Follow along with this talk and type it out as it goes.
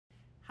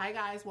Hi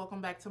guys,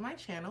 welcome back to my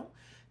channel.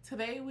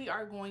 Today we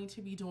are going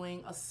to be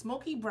doing a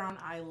smoky brown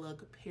eye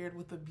look paired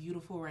with a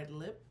beautiful red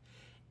lip.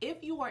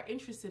 If you are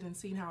interested in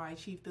seeing how I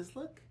achieve this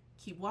look,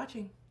 keep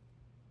watching.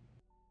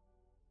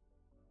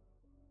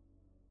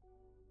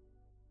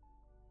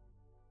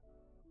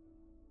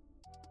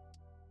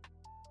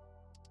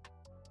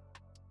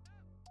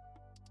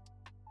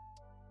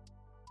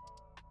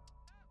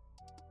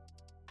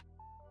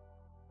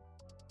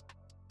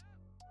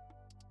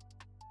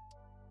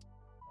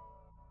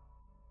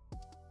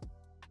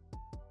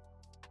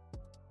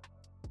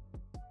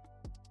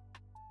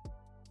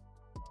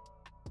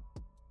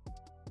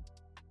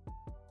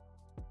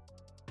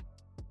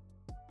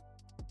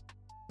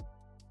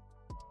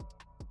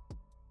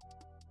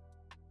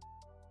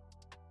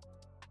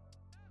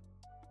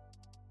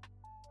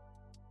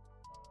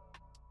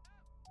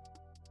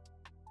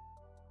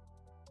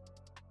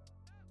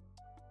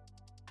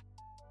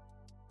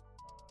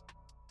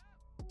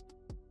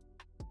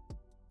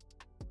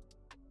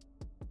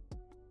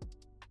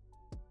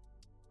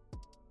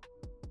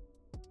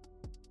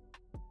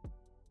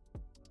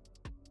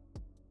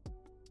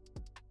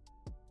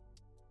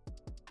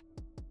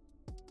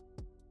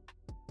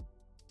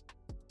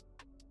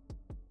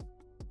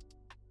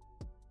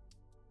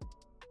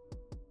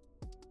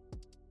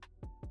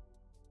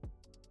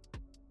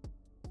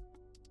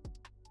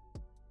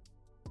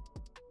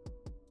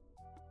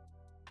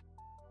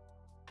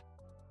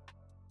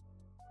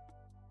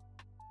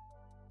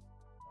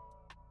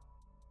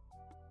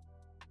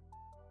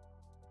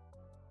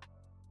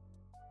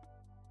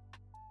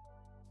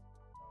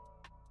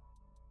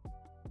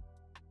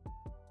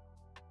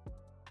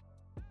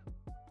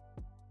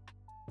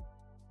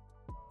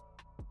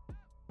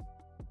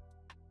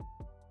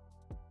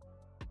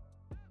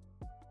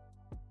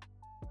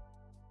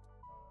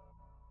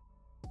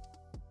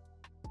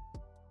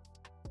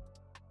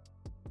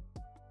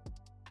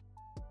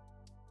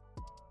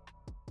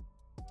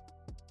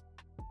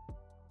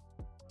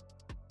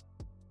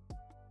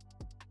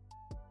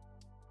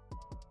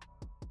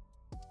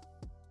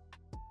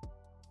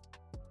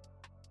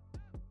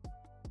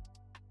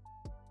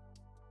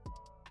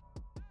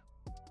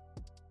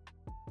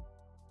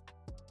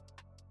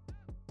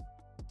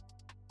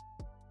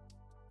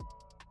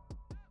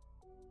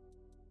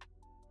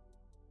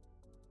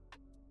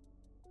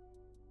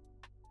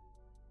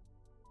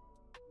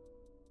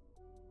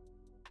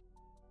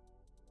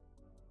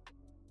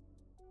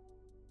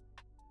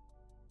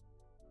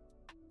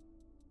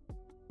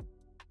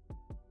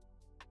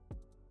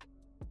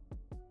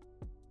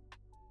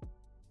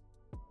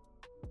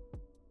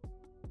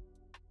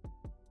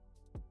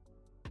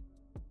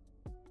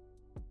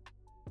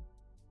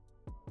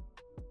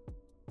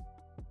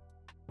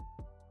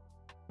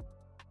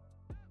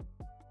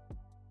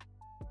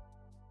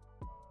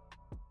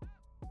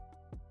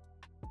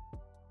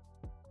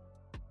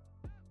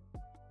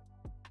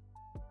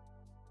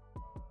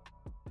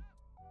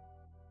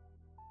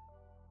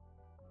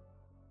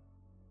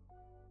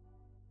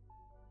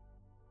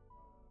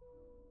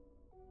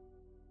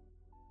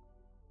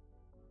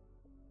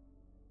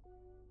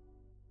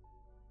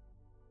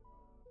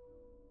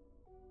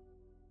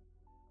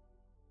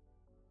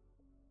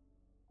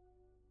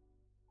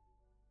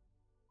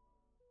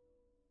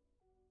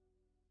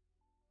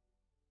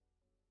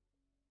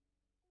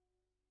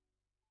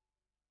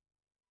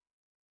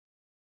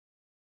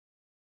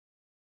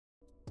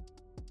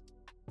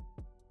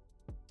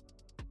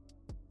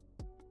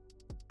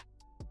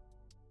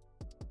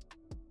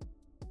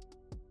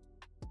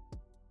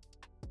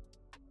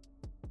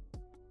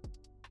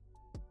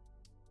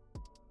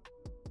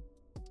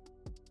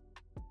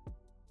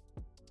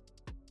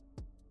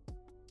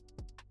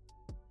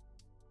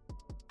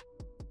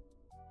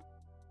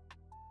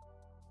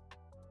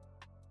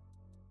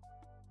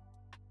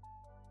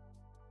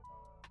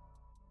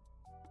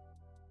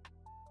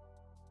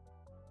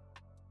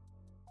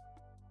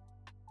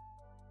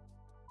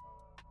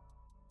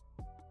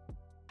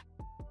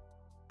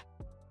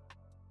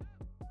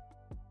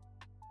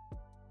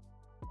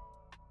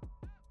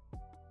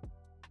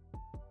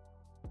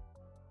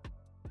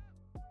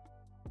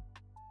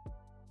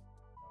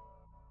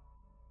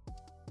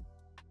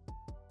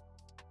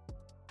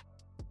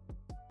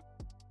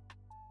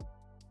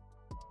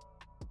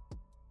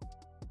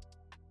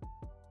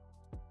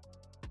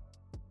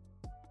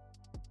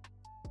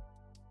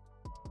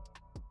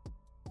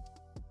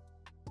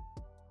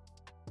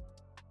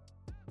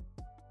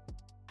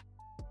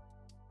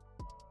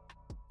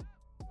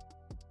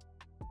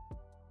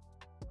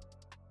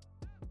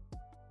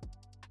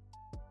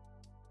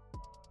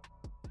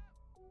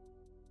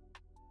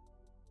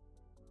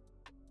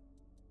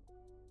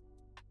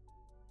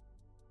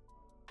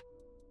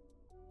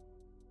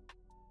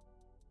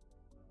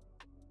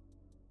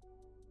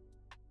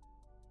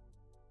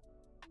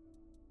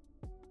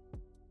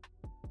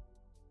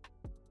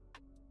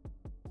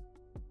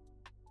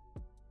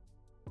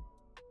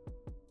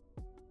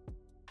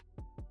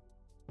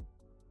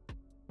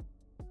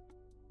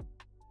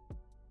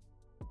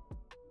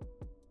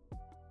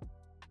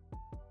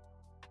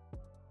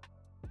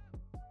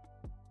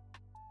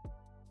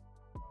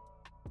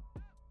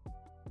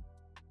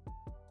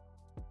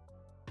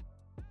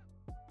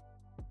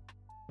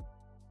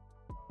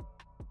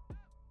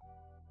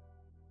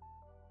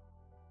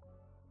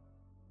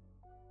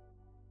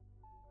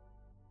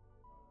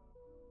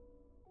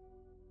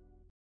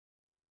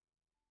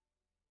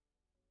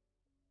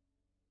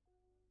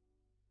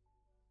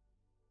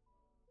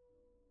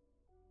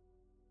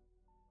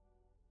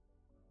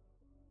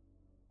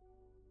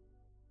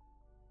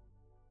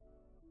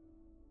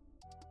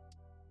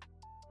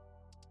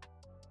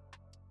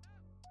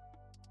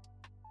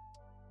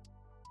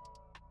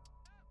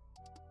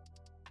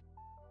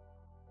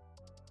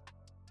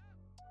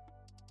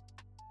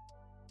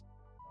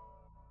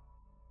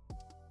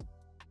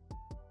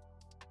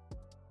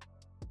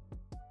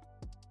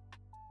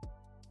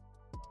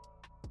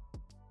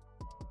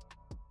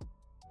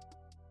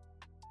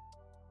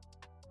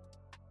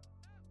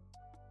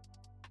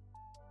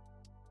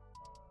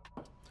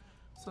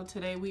 So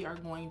today we are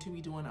going to be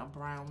doing a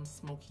brown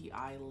smoky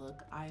eye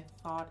look. I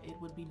thought it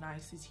would be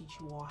nice to teach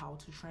you all how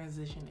to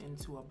transition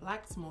into a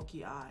black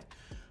smoky eye.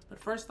 But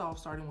first off,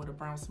 starting with a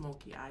brown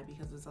smoky eye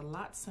because it's a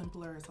lot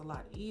simpler, it's a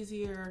lot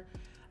easier.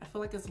 I feel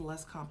like it's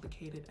less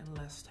complicated and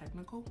less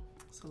technical.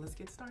 So let's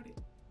get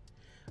started.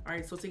 All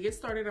right, so to get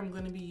started, I'm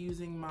going to be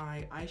using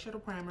my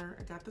eyeshadow primer.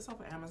 I got this off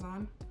of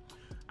Amazon.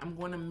 I'm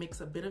going to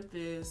mix a bit of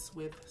this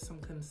with some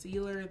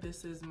concealer.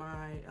 This is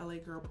my LA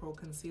Girl Pro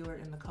concealer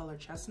in the color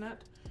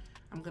Chestnut.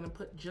 I'm gonna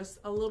put just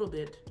a little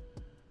bit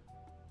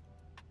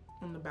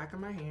on the back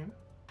of my hand.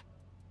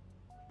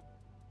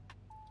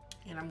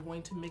 And I'm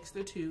going to mix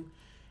the two,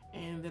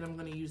 and then I'm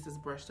gonna use this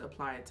brush to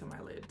apply it to my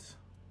lids.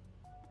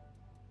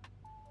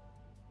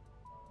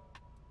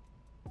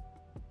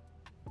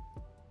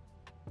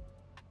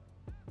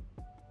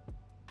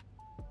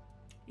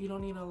 You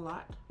don't need a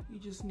lot, you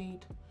just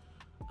need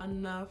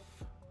enough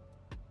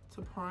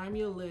to prime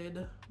your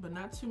lid, but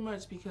not too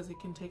much because it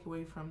can take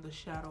away from the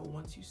shadow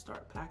once you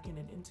start packing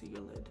it into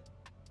your lid.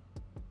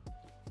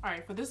 All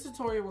right, for this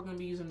tutorial, we're gonna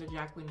be using the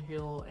Jaclyn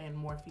Hill and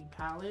Morphe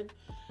palette.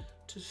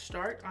 To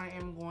start, I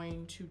am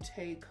going to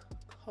take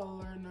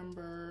color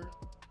number,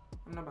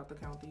 I'm not about to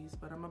count these,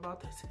 but I'm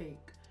about to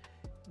take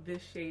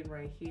this shade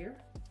right here.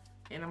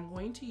 And I'm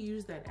going to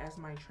use that as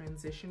my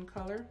transition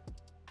color.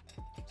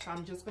 So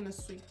I'm just gonna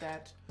sweep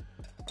that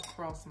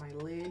across my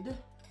lid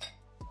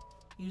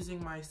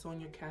using my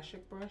Sonia Kashuk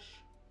brush.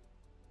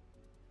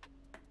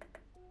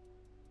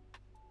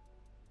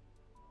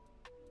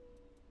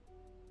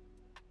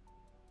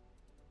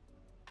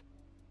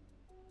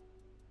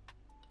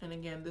 And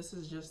again, this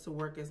is just to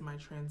work as my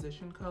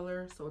transition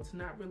color, so it's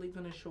not really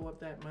going to show up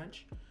that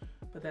much,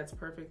 but that's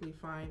perfectly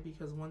fine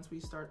because once we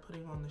start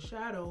putting on the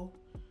shadow,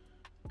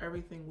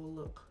 everything will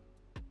look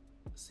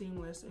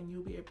seamless and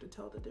you'll be able to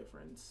tell the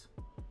difference.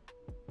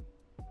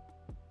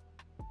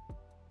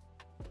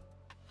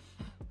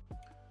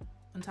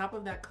 On top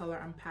of that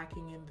color, I'm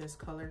packing in this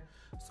color.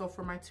 So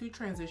for my two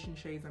transition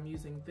shades, I'm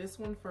using this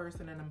one first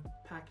and then I'm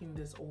packing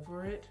this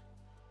over it.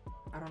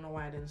 I don't know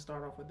why I didn't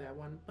start off with that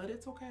one, but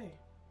it's okay.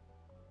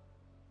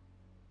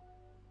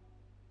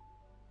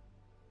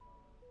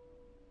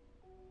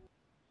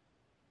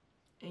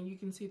 And you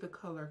can see the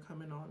color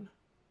coming on.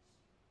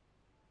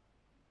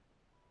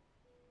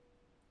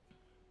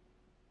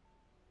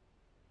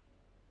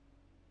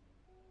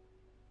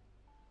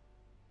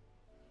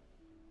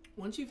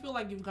 Once you feel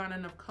like you've got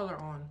enough color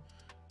on,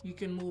 you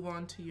can move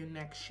on to your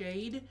next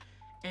shade.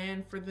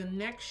 And for the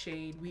next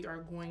shade, we are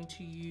going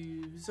to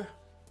use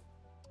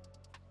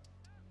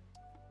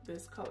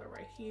this color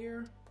right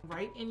here,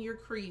 right in your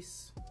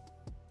crease.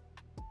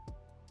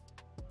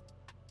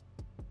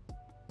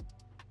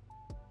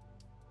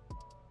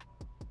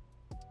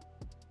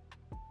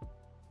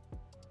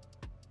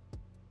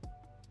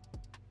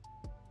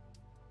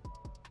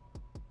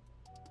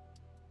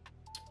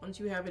 Once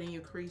you have it in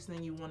your crease,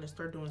 then you want to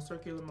start doing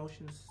circular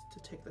motions to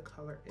take the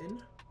color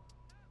in.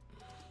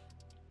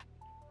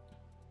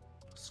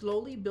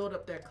 Slowly build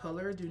up that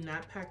color. Do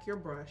not pack your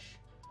brush.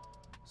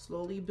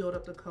 Slowly build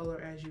up the color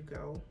as you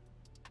go.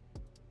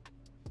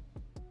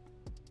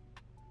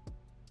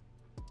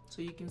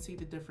 So you can see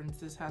the difference.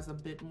 This has a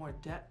bit more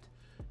depth.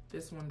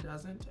 This one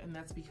doesn't, and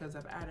that's because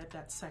I've added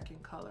that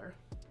second color.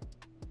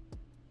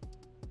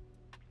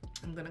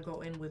 I'm gonna go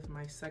in with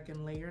my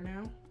second layer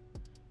now.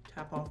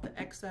 Tap off the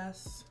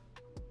excess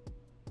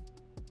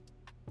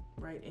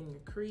right in your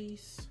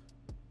crease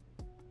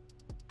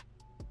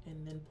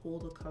and then pull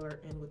the color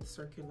in with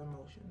circular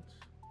motions.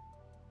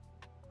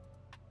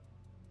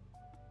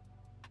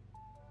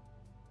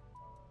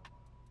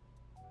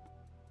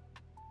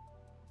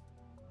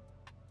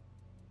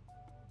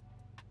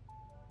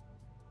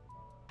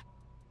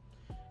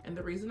 And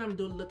the reason I'm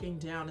looking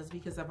down is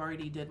because I've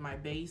already did my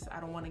base.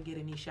 I don't want to get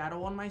any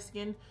shadow on my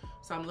skin,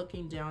 so I'm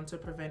looking down to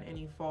prevent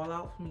any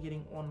fallout from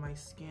getting on my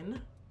skin.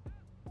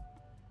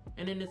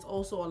 And then it's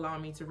also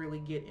allowing me to really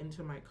get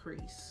into my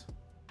crease.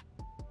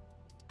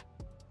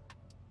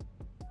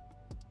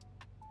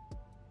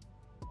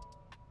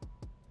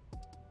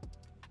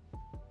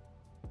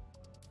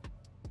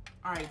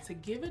 All right, to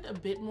give it a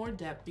bit more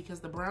depth, because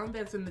the brown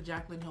that's in the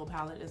Jaclyn Hill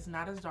palette is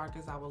not as dark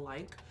as I would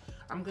like,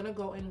 I'm gonna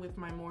go in with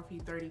my Morphe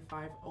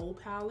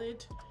 35O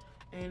palette,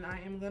 and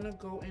I am gonna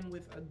go in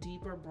with a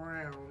deeper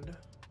brown.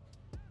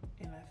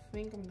 And I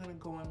think I'm gonna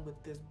go in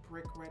with this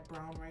brick red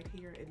brown right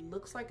here. It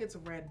looks like it's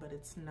red, but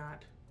it's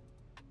not.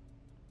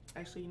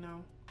 Actually,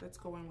 no, let's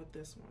go in with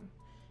this one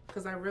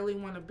because I really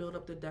want to build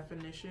up the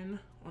definition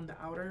on the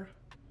outer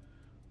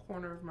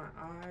corner of my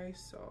eye.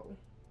 So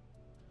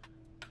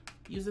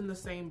using the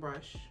same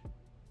brush,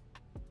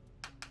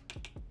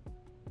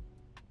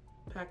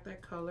 pack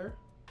that color.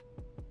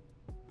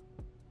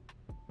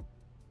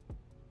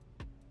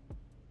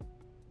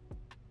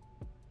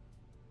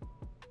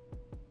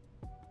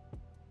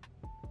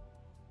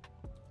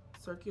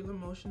 Circular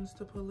motions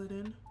to pull it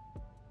in.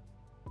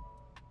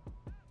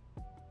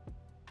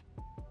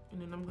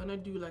 And then I'm gonna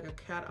do like a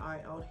cat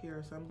eye out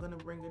here. So I'm gonna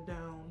bring it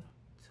down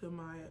to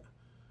my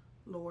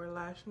lower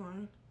lash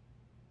line.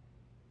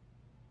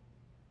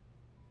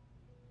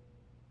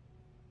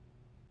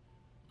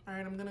 All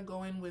right, I'm gonna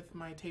go in with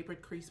my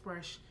tapered crease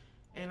brush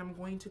and I'm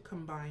going to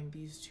combine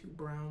these two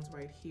browns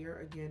right here,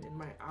 again in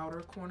my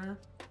outer corner,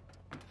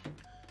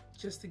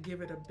 just to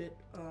give it a bit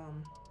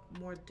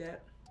more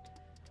depth.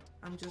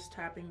 I'm just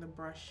tapping the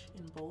brush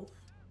in both.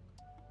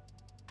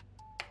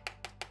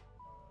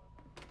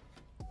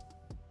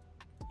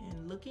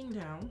 And looking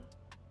down.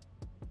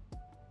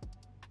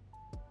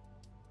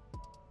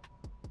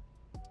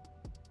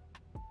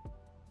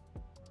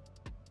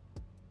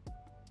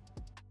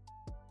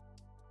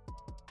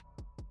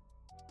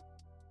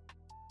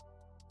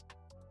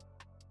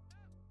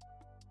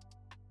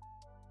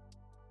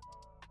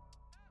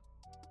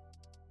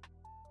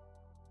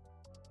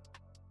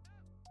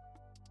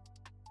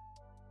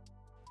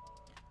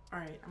 All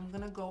right, I'm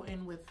gonna go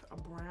in with a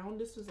brown.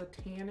 This is a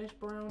tannish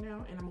brown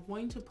now, and I'm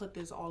going to put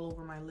this all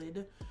over my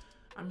lid.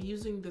 I'm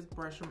using this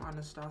brush from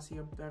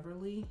Anastasia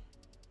Beverly.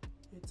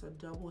 It's a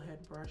double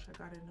head brush. I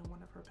got it in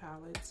one of her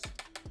palettes.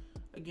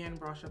 Again,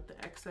 brush up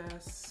the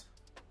excess.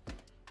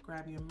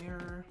 Grab your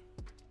mirror.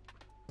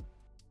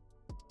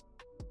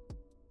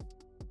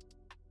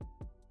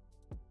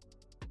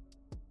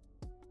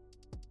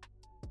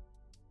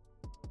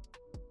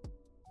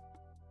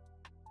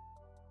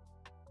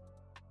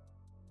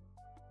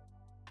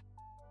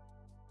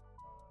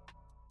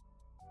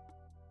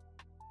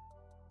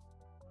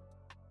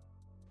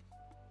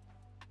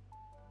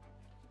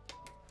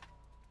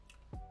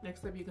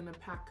 Next up, you're gonna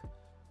pack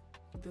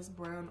this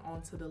brown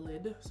onto the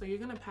lid. So you're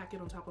gonna pack it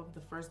on top of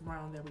the first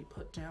brown that we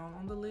put down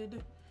on the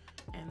lid,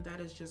 and that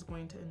is just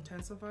going to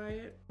intensify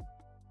it.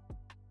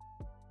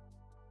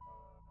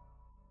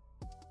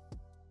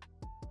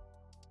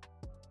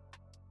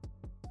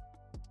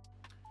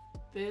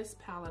 This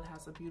palette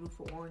has a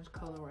beautiful orange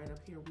color right up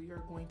here. We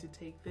are going to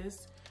take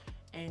this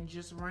and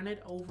just run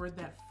it over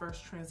that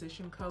first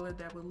transition color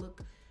that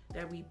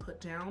we put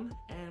down,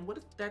 and what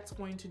that's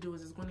going to do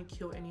is it's going to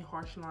kill any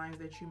harsh lines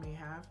that you may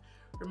have.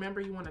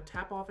 Remember, you want to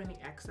tap off any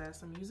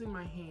excess. I'm using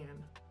my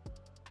hand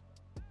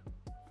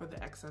for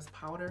the excess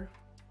powder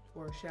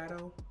or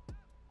shadow,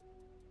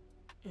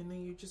 and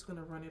then you're just going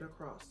to run it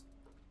across.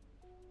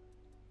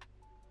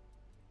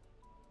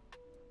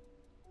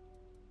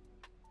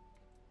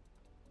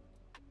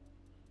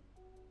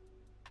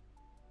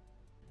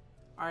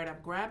 All right,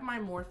 I've grabbed my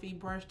Morphe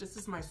brush. This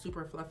is my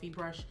super fluffy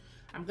brush.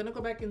 I'm gonna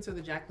go back into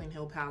the Jaclyn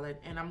Hill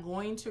palette, and I'm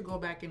going to go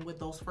back in with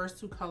those first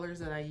two colors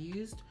that I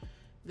used,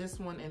 this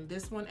one,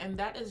 and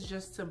that is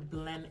just to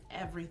blend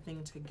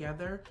everything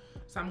together.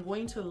 So I'm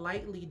going to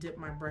lightly dip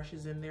my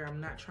brushes in there.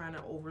 I'm not trying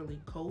to overly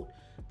coat,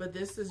 but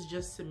this is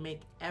just to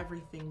make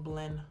everything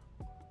blend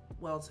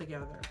well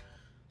together.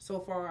 So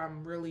far,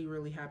 I'm really,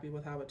 really happy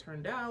with how it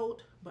turned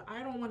out, but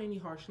I don't want any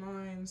harsh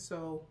lines,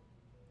 so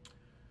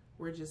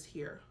we're just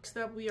here. Next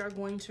up, we are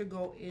going to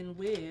go in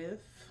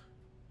with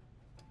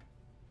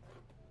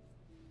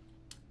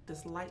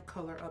this light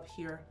color up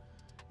here,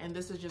 and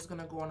this is just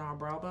gonna go on our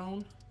brow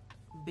bone.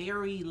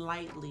 Very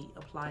lightly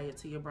apply it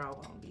to your brow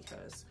bone,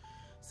 because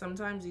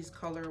sometimes these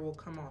color will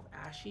come off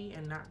ashy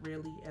and not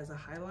really as a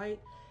highlight,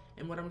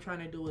 and what I'm trying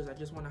to do is I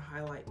just want to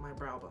highlight my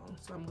brow bone.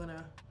 So I'm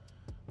gonna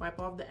wipe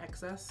off the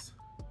excess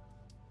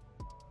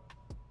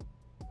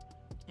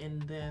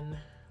and then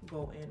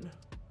go in.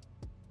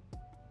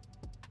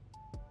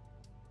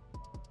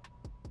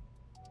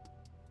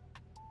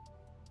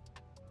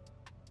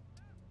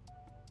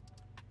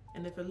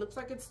 And if it looks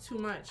like it's too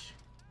much,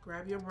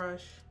 grab your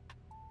brush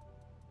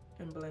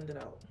and blend it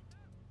out.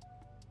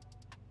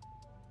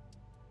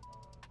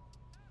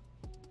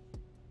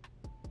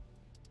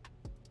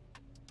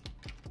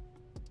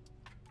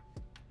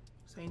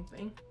 Same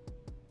thing.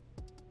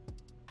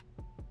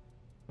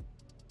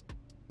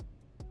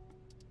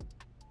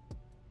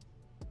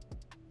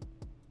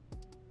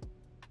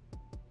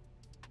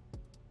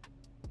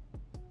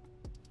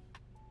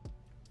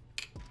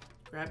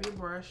 Grab your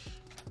brush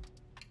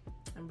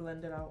and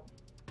blend it out.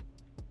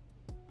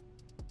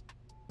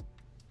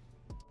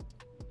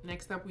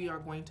 Next up, we are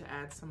going to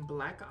add some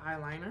black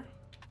eyeliner.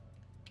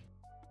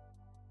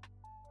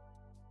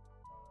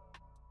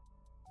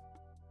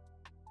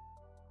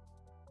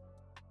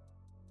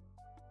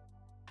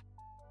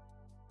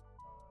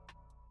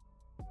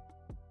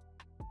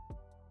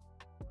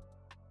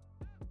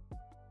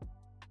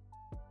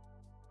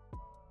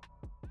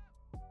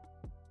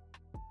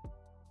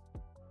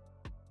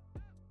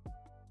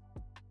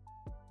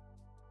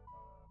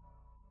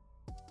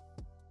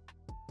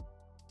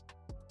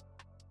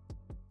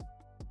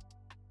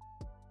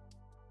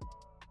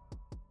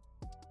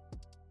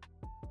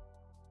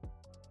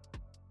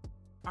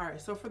 All right,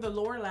 so for the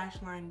lower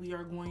lash line, we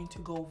are going to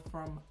go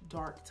from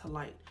dark to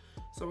light.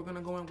 So we're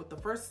gonna go in with the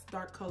first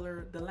dark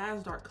color, the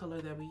last dark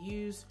color that we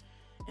use,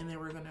 and then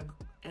we're gonna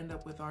end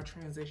up with our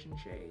transition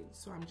shades.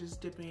 So I'm just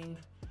dipping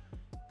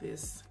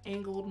this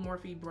angled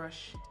Morphe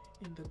brush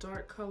in the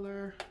dark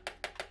color,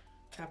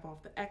 tap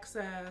off the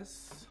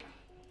excess,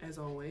 as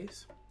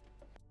always.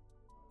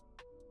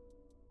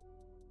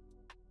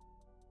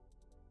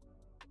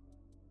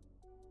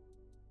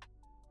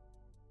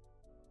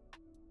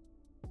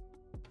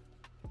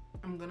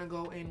 I'm I'm gonna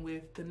go in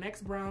with the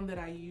next brown that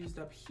I used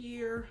up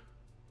here.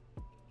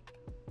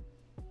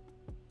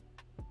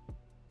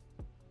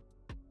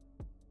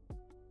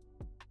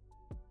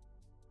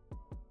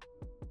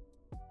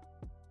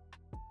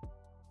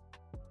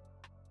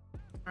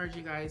 All right,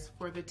 you guys,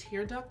 for the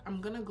tear duct,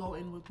 I'm gonna go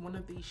in with one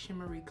of these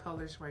shimmery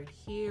colors right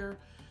here.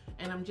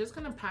 And I'm just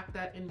gonna pack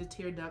that in the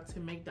tear duct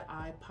to make the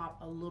eye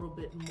pop a little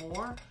bit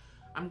more.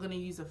 I'm gonna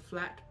use a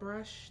flat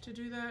brush to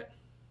do that.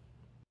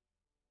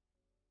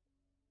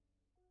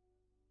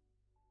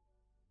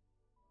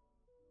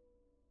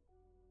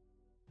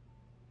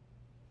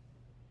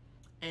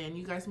 And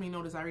you guys may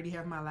notice I already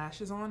have my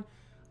lashes on.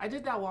 I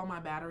did that while my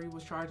battery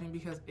was charging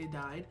because it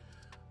died.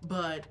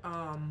 But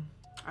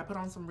I put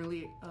on some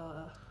really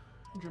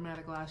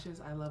dramatic lashes.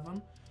 I love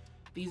them.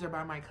 These are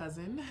by my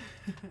cousin.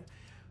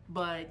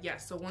 But yeah,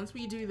 so once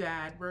we do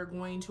that, we're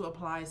going to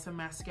apply some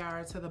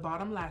mascara to the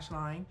bottom lash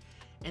line.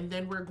 And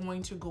then we're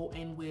going to go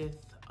in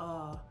with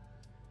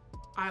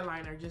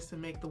eyeliner just to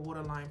make the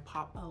waterline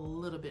pop a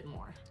little bit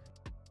more.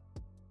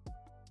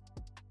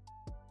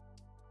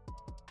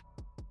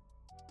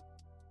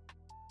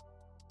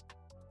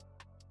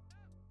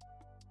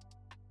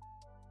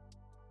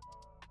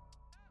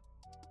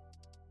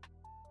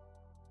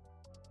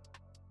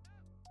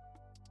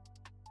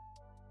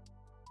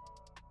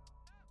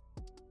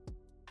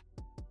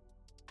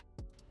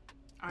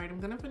 All right,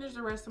 I'm gonna finish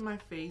the rest of my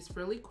face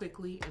really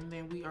quickly, and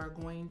then we are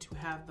going to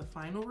have the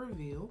final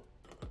reveal.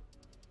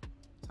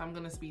 So I'm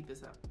gonna speed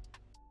this up.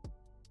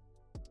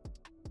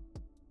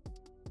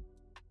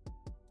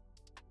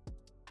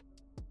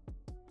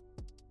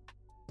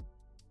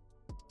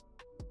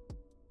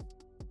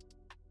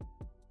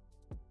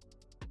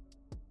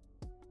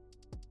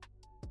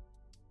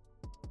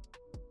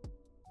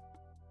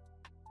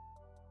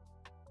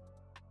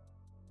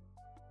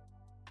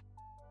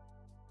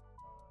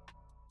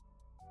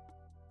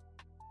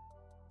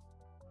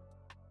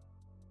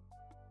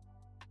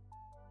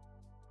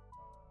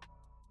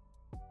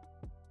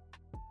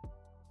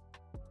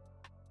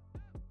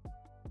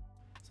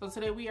 So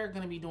today we are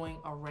going to be doing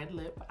a red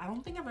lip. I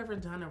don't think I've ever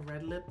done a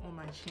red lip on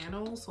my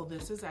channel, so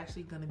this is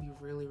actually going to be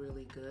really,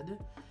 really good.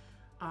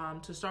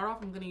 To start off,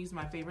 I'm going to use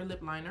my favorite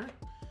lip liner,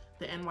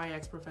 the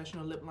NYX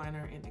Professional Lip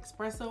Liner in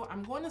Espresso.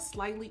 I'm going to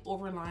slightly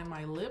overline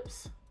my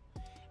lips,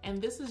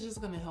 and this is just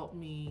going to help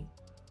me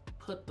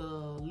put the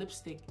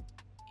lipstick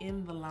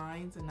in the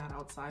lines and not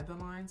outside the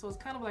lines. So it's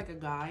kind of like a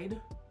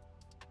guide.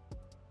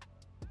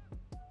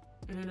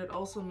 And then it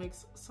also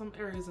makes some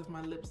areas of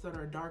my lips that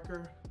are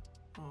darker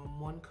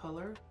one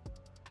color,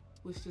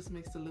 which just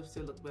makes the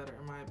lipstick look better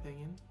in my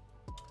opinion.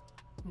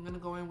 I'm gonna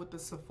go in with the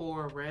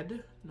Sephora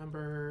red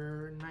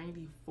number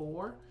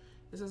 94.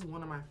 This is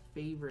one of my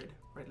favorite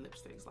red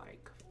lipsticks,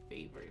 like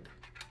favorite.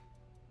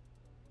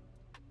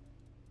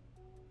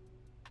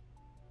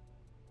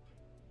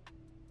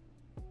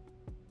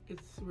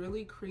 It's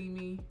really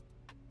creamy.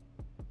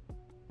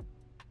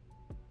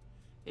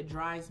 It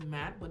dries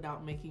matte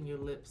without making your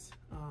lips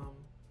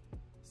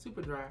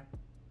super dry.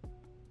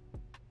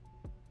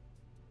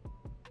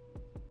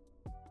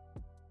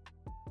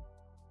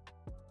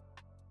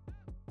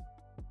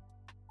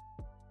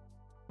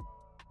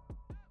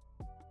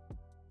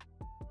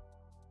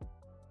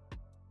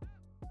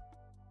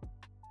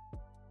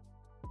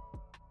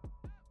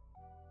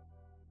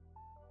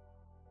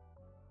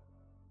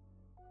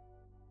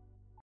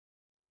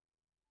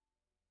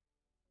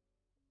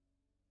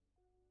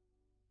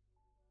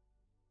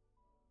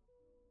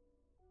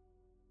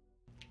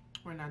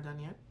 We're not done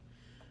yet.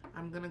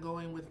 I'm gonna go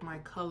in with my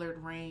colored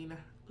Raine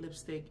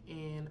lipstick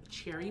in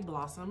Cherry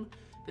Blossom.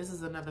 This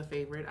is another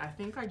favorite. I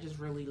think I just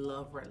really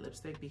love red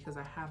lipstick because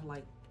I have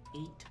like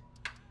 8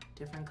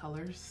 different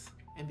colors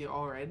and they're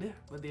all red,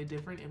 but they're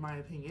different in my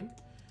opinion.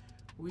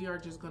 We are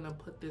just gonna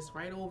put this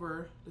right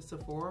over the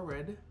Sephora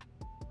red.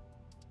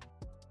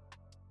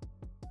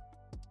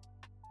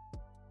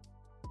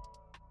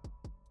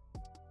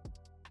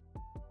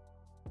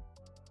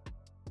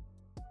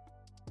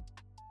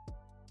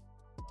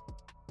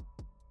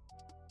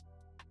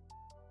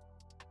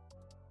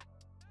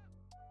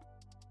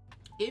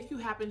 If you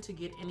happen to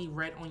get any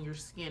red on your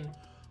skin,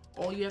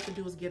 all you have to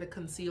do is get a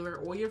concealer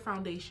or your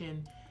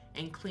foundation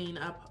and clean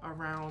up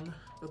around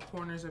the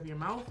corners of your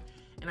mouth.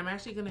 And I'm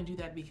actually gonna do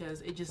that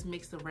because it just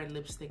makes the red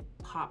lipstick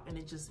pop and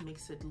it just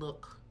makes it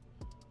look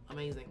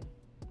amazing.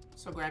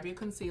 So grab your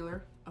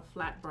concealer, a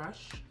flat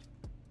brush,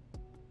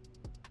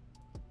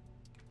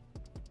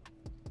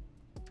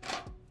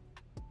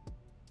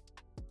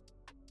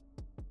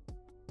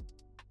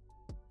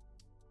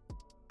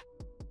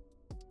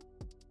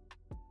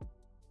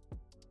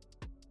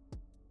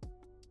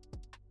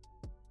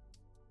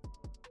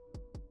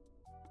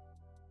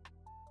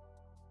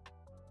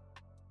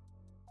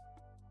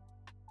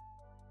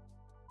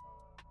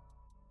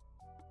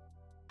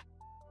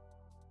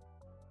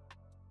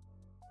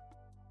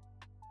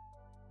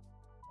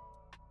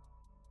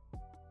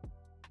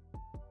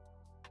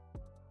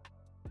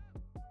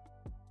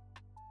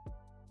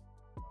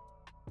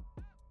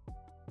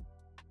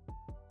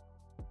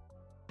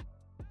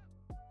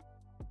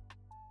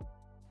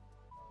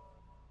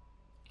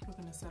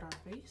 gonna set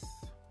our face.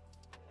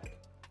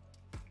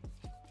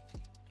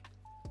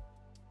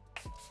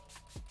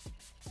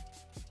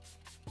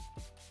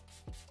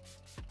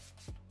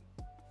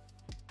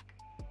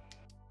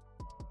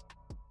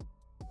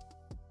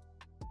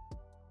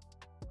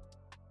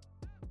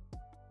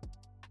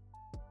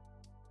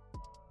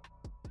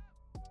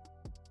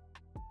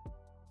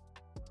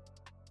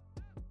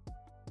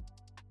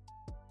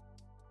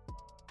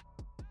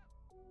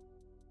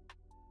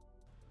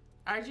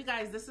 All right, you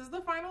guys, this is the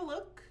final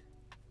look.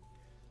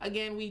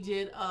 Again, we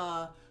did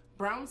a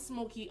brown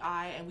smoky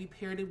eye and we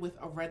paired it with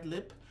a red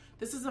lip.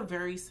 This is a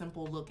very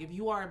simple look. If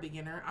you are a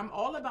beginner, I'm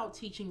all about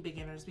teaching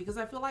beginners because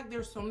I feel like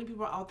there's so many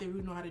people out there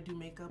who know how to do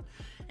makeup,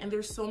 and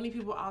there's so many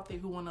people out there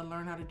who want to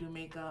learn how to do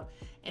makeup.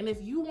 And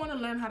if you want to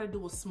learn how to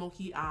do a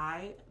smoky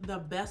eye, the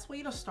best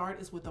way to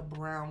start is with a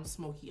brown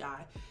smoky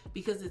eye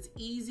because it's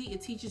easy.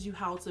 It teaches you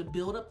how to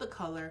build up the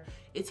color.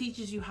 It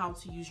teaches you how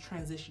to use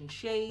transition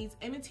shades,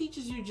 and it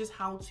teaches you just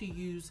how to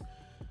use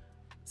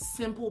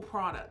simple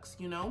products,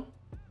 you know?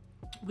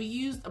 We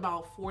used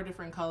about 4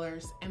 different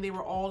colors and they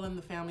were all in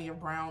the family of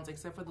browns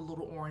except for the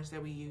little orange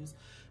that we used,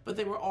 but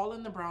they were all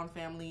in the brown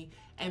family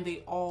and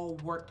they all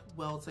worked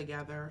well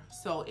together.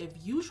 So if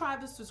you try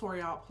this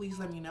tutorial out, please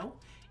let me know.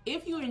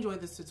 If you enjoyed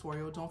this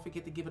tutorial, don't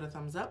forget to give it a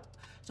thumbs up.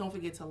 Don't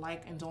forget to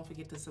like and don't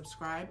forget to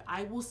subscribe.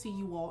 I will see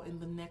you all in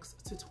the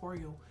next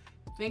tutorial.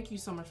 Thank you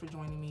so much for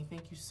joining me.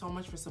 Thank you so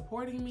much for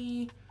supporting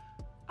me.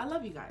 I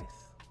love you guys.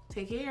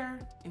 Take care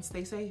and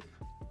stay safe.